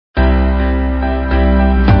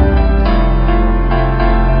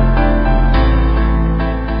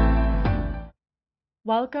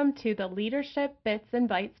Welcome to the Leadership Bits and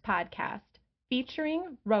Bytes podcast,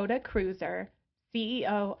 featuring Rhoda Cruiser,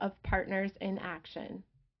 CEO of Partners in Action.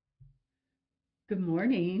 Good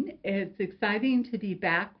morning. It's exciting to be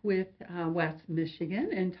back with West Michigan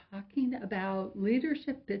and talking about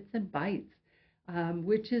Leadership Bits and Bytes,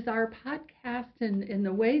 which is our podcast in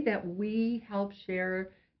the way that we help share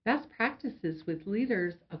best practices with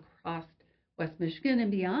leaders across West Michigan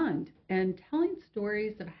and beyond, and telling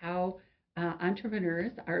stories of how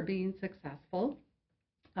entrepreneurs are being successful.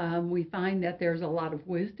 We find that there's a lot of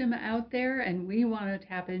wisdom out there, and we want to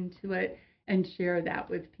tap into it and share that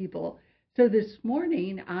with people. So this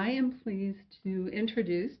morning, I am pleased to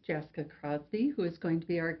introduce Jessica Crosby, who is going to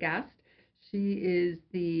be our guest. She is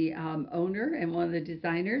the owner and one of the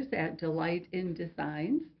designers at Delight in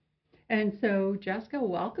Designs. And so, Jessica,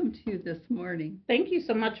 welcome to you this morning. Thank you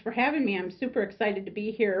so much for having me. I'm super excited to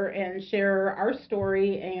be here and share our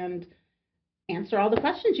story and answer all the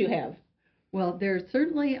questions you have. Well, there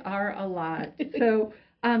certainly are a lot. So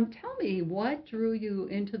tell me, what drew you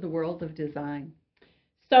into the world of design?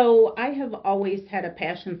 So I have always had a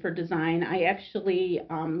passion for design. I actually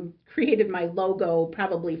created my logo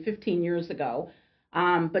probably 15 years ago,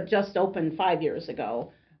 but just opened 5 years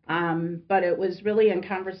ago. But it was really in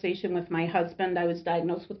conversation with my husband. I was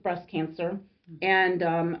diagnosed with breast cancer. And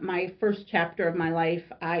my first chapter of my life,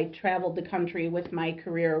 I traveled the country with my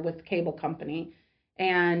career with cable company.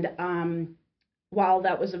 And while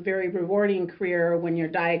that was a very rewarding career, when you're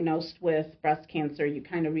diagnosed with breast cancer, you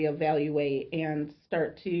kind of reevaluate and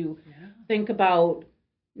start to think about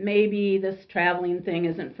maybe this traveling thing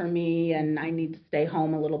isn't for me and I need to stay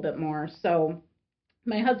home a little bit more. So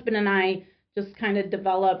my husband and I just kind of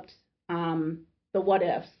developed the what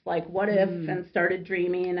ifs, like what if, and started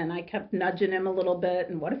dreaming, and I kept nudging him a little bit,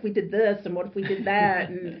 and what if we did this, and what if we did that,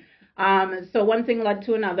 and so one thing led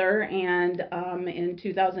to another, and in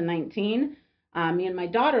 2019, me and my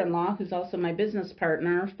daughter-in-law, who's also my business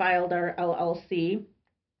partner, filed our LLC,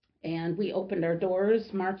 and we opened our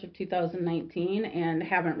doors March of 2019, and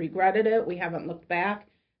haven't regretted it. We haven't looked back,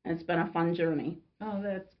 and it's been a fun journey. Oh,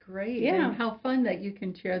 that's great. Yeah. And how fun that you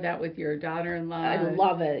can share that with your daughter-in-law. I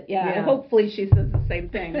love it. Yeah. Hopefully she says the same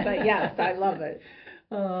thing. But yes, I love it.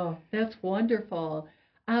 Oh, that's wonderful.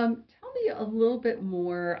 Tell me a little bit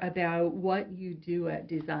more about what you do at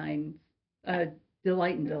Delight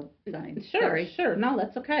in Designs. Sure. No,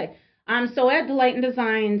 that's okay. So at Delight in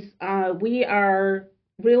Designs, we are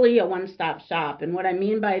really a one-stop shop. And what I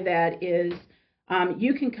mean by that is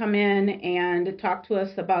you can come in and talk to us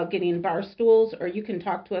about getting bar stools, or you can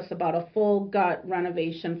talk to us about a full gut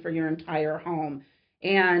renovation for your entire home.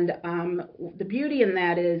 And the beauty in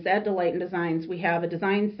that is at Delight in Designs, we have a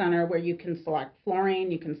design center where you can select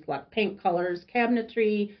flooring, you can select paint colors,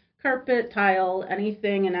 cabinetry, carpet, tile,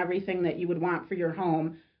 anything and everything that you would want for your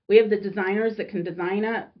home. We have the designers that can design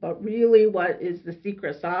it, but really what is the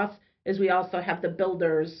secret sauce is we also have the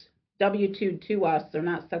builders W-2 to us. They're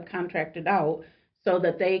not subcontracted out, so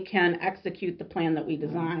that they can execute the plan that we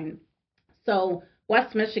design. So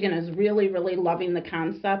West Michigan is really, really loving the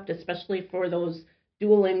concept, especially for those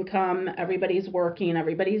dual income. Everybody's working,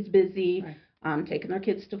 everybody's busy, taking their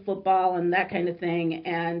kids to football and that kind of thing.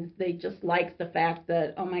 And they just like the fact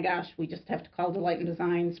that, oh my gosh, we just have to call Delight in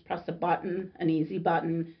Designs, press a button, an easy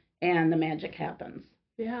button, and the magic happens.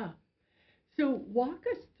 Yeah. So walk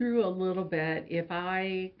us through a little bit. If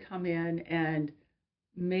I come in and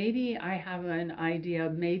maybe I have an idea,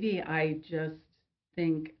 maybe I just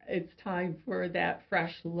think it's time for that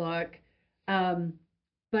fresh look,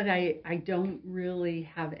 but I don't really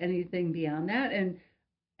have anything beyond that. And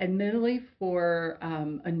admittedly, for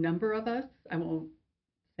a number of us, I won't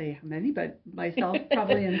say how many, but myself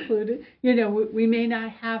probably included, we may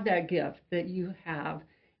not have that gift that you have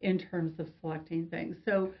in terms of selecting things.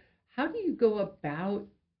 So how do you go about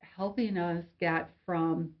helping us get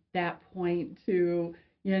from that point to,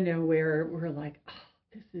 where we're like, oh,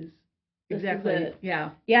 this is it.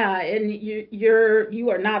 Yeah, and you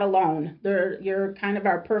are not alone. You're kind of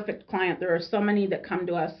our perfect client. There are so many that come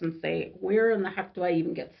to us and say, where in the heck do I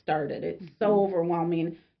even get started? It's so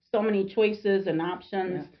overwhelming, so many choices and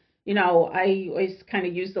options. Yeah. I always kind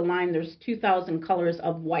of use the line, there's 2,000 colors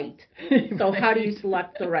of white. So how do you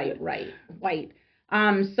select the right white?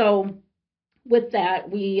 So with that,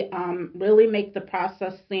 we really make the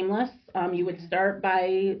process seamless. You would start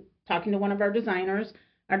by talking to one of our designers.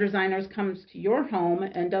 Our designers comes to your home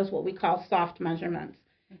and does what we call soft measurements.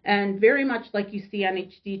 And very much like you see on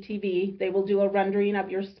HDTV, they will do a rendering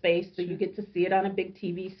of your space so you get to see it on a big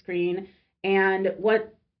TV screen. And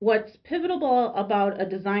what's pivotal about a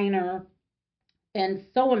designer and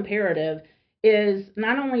so imperative is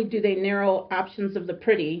not only do they narrow options of the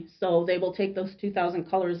pretty, so they will take those 2,000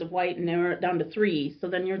 colors of white and narrow it down to 3. So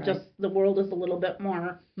then you're Right. just, the world is a little bit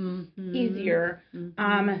more easier.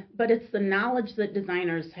 But it's the knowledge that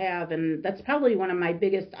designers have, and that's probably one of my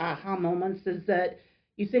biggest aha moments, is that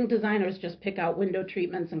you think designers just pick out window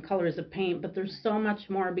treatments and colors of paint, but there's so much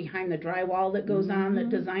more behind the drywall that goes on that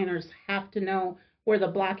designers have to know where the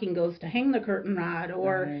blocking goes to hang the curtain rod,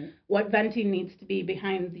 or Right. what venting needs to be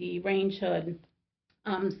behind the range hood.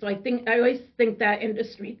 So I always think that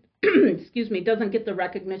industry, excuse me, doesn't get the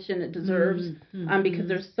recognition it deserves, because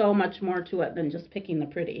there's so much more to it than just picking the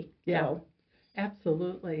pretty. Yeah. So.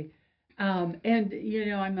 Absolutely. And,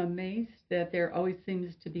 I'm amazed that there always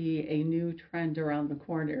seems to be a new trend around the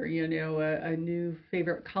corner, a new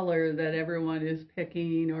favorite color that everyone is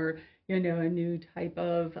picking, or, a new type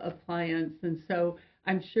of appliance. And so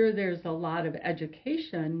I'm sure there's a lot of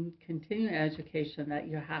education, continuing education that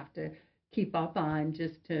you have to keep up on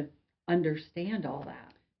just to understand all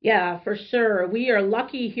that. Yeah, for sure. We are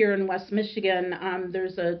lucky here in West Michigan.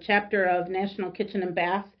 There's a chapter of National Kitchen and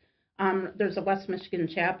Bath. There's a West Michigan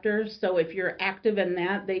chapter, so if you're active in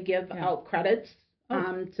that, they give out credits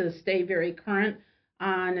to stay very current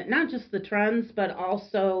on not just the trends, but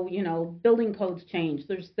also, building codes change.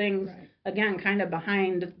 There's things, again, kind of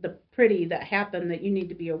behind the pretty that happen that you need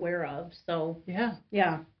to be aware of. So, Yeah,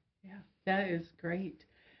 that is great.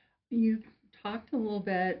 You talked a little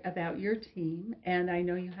bit about your team, and I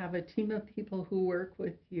know you have a team of people who work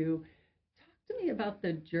with you. Talk to me about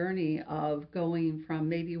the journey of going from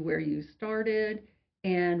maybe where you started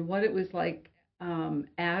and what it was like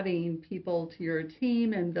adding people to your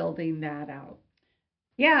team and building that out.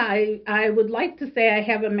 Yeah, I would like to say I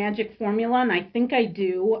have a magic formula, and I think I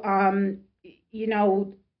do. I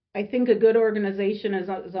think a good organization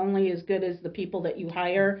is only as good as the people that you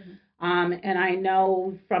hire. And I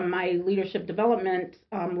know from my leadership development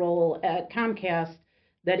role at Comcast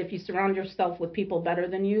that if you surround yourself with people better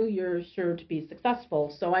than you, you're sure to be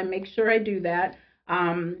successful. So I make sure I do that.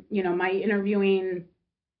 My interviewing,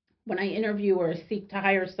 when I interview or seek to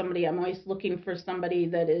hire somebody, I'm always looking for somebody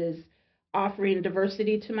that is offering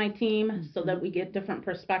diversity to my team so that we get different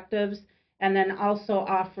perspectives, and then also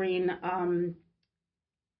offering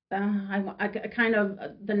kind of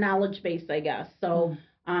the knowledge base, I guess. So,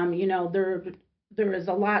 there is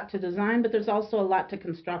a lot to design, but there's also a lot to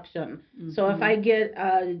construction. So if I get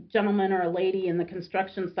a gentleman or a lady in the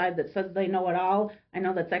construction side that says they know it all, I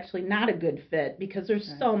know that's actually not a good fit, because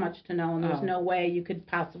there's so much to know, and there's no way you could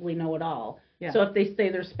possibly know it all. Yeah. So if they say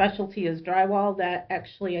their specialty is drywall, that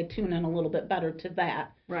actually I tune in a little bit better to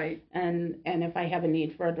that. Right. And if I have a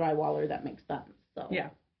need for a drywaller, that makes sense. So. Yeah,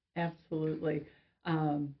 absolutely.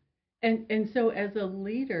 And so as a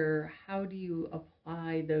leader, how do you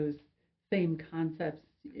apply those same concepts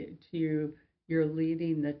to your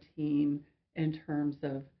leading the team in terms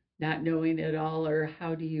of not knowing it all, or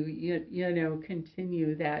how do you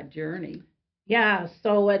continue that journey? Yeah,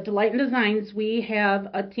 so at Delight in Designs, we have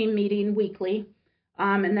a team meeting weekly,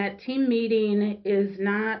 and that team meeting is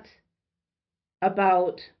not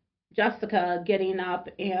about Jessica getting up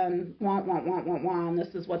and and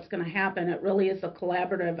this is what's going to happen. It really is a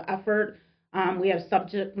collaborative effort. We have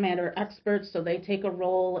subject matter experts, so they take a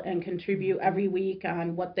role and contribute every week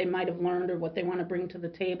on what they might have learned or what they want to bring to the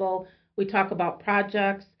table. We talk about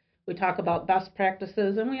projects, we talk about best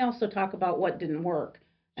practices, and we also talk about what didn't work.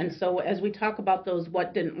 And so as we talk about those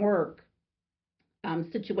what didn't work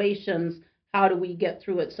situations, how do we get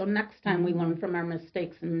through it? So next time we learn from our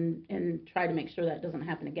mistakes and try to make sure that doesn't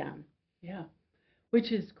happen again. Yeah,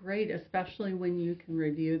 which is great, especially when you can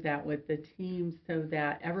review that with the team so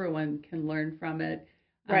that everyone can learn from it.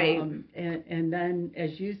 Right. And then,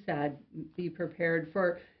 as you said, be prepared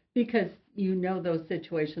because those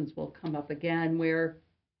situations will come up again where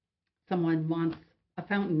someone wants a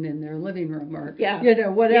fountain in their living room, or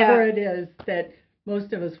whatever it is that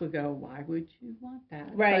most of us would go, why would you want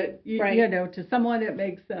that? Right. But, to someone it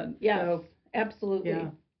makes sense. Yes, so, absolutely.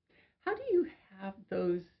 Yeah. How do you have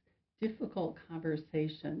those difficult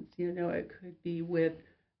conversations? It could be with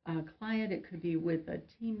a client, it could be with a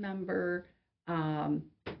team member,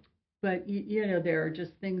 but there are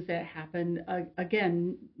just things that happen,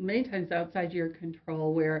 again, many times outside your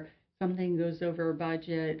control, where something goes over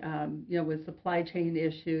budget, with supply chain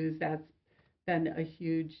issues. That's been a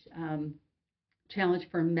huge challenge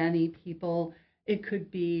for many people. It could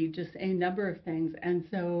be just a number of things. And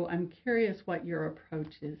so I'm curious what your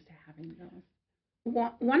approach is to having those.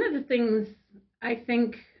 One of the things I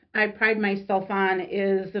think I pride myself on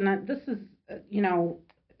is, and this is,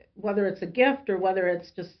 whether it's a gift or whether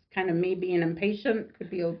it's just kind of me being impatient, could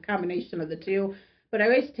be a combination of the two, but I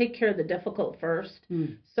always take care of the difficult first.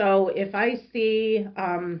 Mm. So if I see,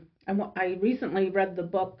 I recently read the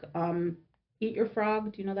book, Eat Your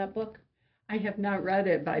Frog. Do you know that book? I have not read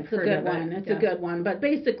it, but I've heard of it. It's a good one. It's a good one. But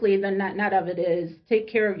basically, the net of it is take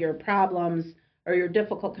care of your problems or your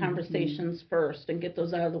difficult conversations first and get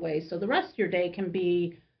those out of the way. So the rest of your day can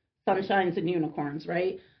be sunshines and unicorns,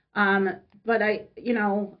 right? But I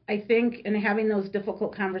think in having those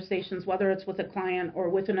difficult conversations, whether it's with a client or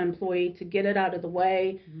with an employee, to get it out of the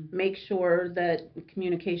way, make sure that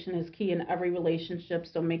communication is key in every relationship.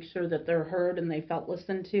 So make sure that they're heard and they felt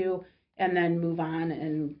listened to, and then move on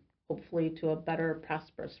and hopefully to a better,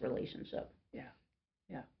 prosperous relationship. Yeah,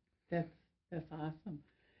 that's awesome.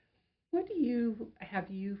 What have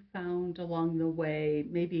you found along the way?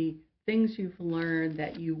 Maybe things you've learned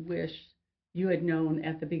that you wish you had known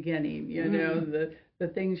at the beginning. You know, the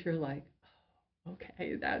things you're like, oh,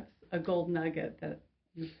 okay, that's a gold nugget that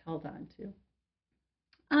you've held on to.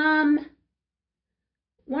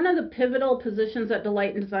 One of the pivotal positions at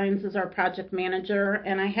Delight in Designs is our project manager,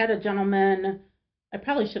 and I had a gentleman. I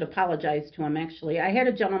probably should apologize to him, actually. I had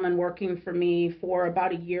a gentleman working for me for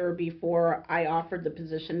about a year before I offered the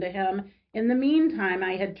position to him. In the meantime,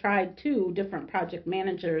 I had tried 2 different project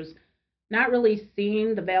managers, not really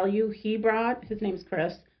seeing the value he brought. His name's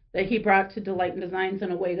Chris, that he brought to Delight in Designs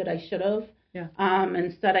in a way that I should have. Yeah.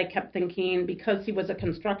 Instead, I kept thinking, because he was a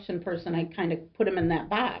construction person, I kind of put him in that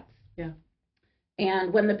box. Yeah.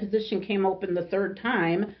 And when the position came open the 3rd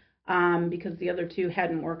time, because the other 2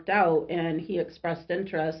 hadn't worked out, and he expressed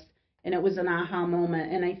interest, and it was an aha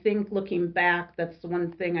moment. And I think looking back, that's the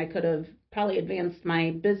one thing I could have probably advanced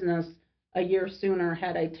my business a year sooner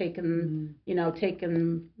had I taken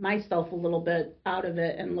myself a little bit out of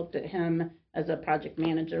it and looked at him as a project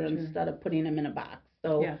manager instead of putting him in a box.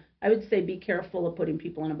 So I would say be careful of putting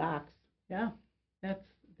people in a box. Yeah,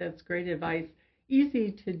 that's great advice.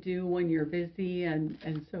 Easy to do when you're busy and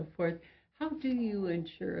so forth. How do you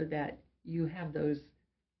ensure that you have those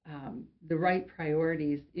the right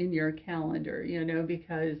priorities in your calendar?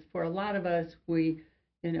 Because for a lot of us, we're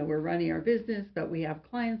running our business, but we have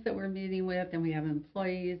clients that we're meeting with, and we have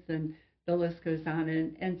employees, and the list goes on.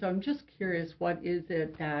 And so I'm just curious, what is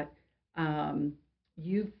it that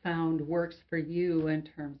you've found works for you in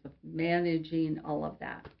terms of managing all of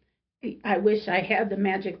that? I wish I had the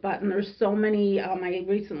magic button. There's so many. I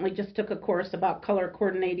recently just took a course about color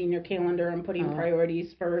coordinating your calendar and putting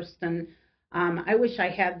priorities first. And I wish I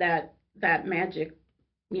had that magic,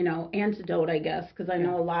 antidote, I guess, because I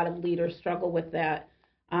know a lot of leaders struggle with that.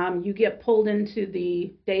 You get pulled into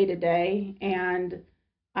the day-to-day, and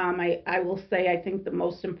I will say I think the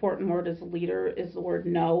most important word as a leader is the word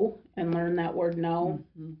no, and learn that word no,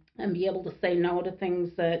 and be able to say no to things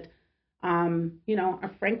that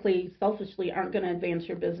frankly, selfishly aren't going to advance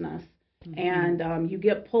your business. And you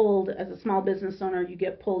get pulled, as a small business owner, you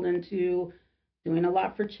get pulled into doing a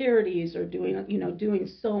lot for charities or doing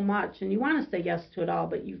so much. And you want to say yes to it all,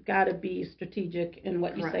 but you've got to be strategic in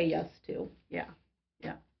what you say yes to. Yeah.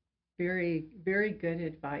 Very, very good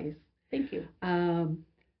advice. Thank you.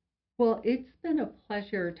 Well, it's been a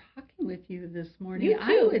pleasure talking with you this morning. You too.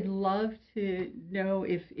 I would love to know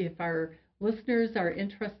if our listeners are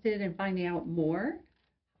interested in finding out more,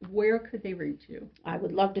 where could they reach you? I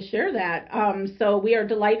would love to share that. So we are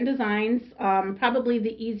Delight in Designs. Probably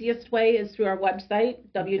the easiest way is through our website,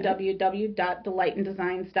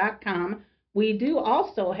 www.delightindesigns.com. We do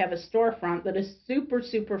also have a storefront that is super,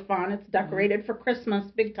 super fun. It's decorated for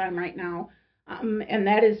Christmas big time right now. And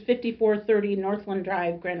that is 5430 Northland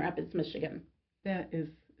Drive, Grand Rapids, Michigan. That is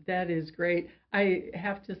great. I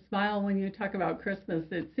have to smile when you talk about Christmas.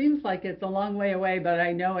 It seems like it's a long way away, but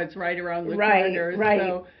I know it's right around the corner. Right.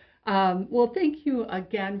 So, well, thank you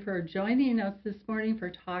again for joining us this morning, for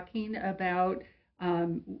talking about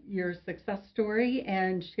your success story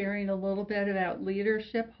and sharing a little bit about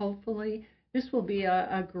leadership. Hopefully, this will be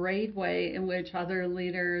a great way in which other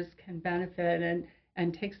leaders can benefit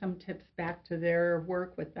and take some tips back to their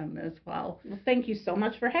work with them as well. Well, thank you so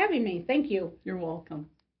much for having me. Thank you. You're welcome.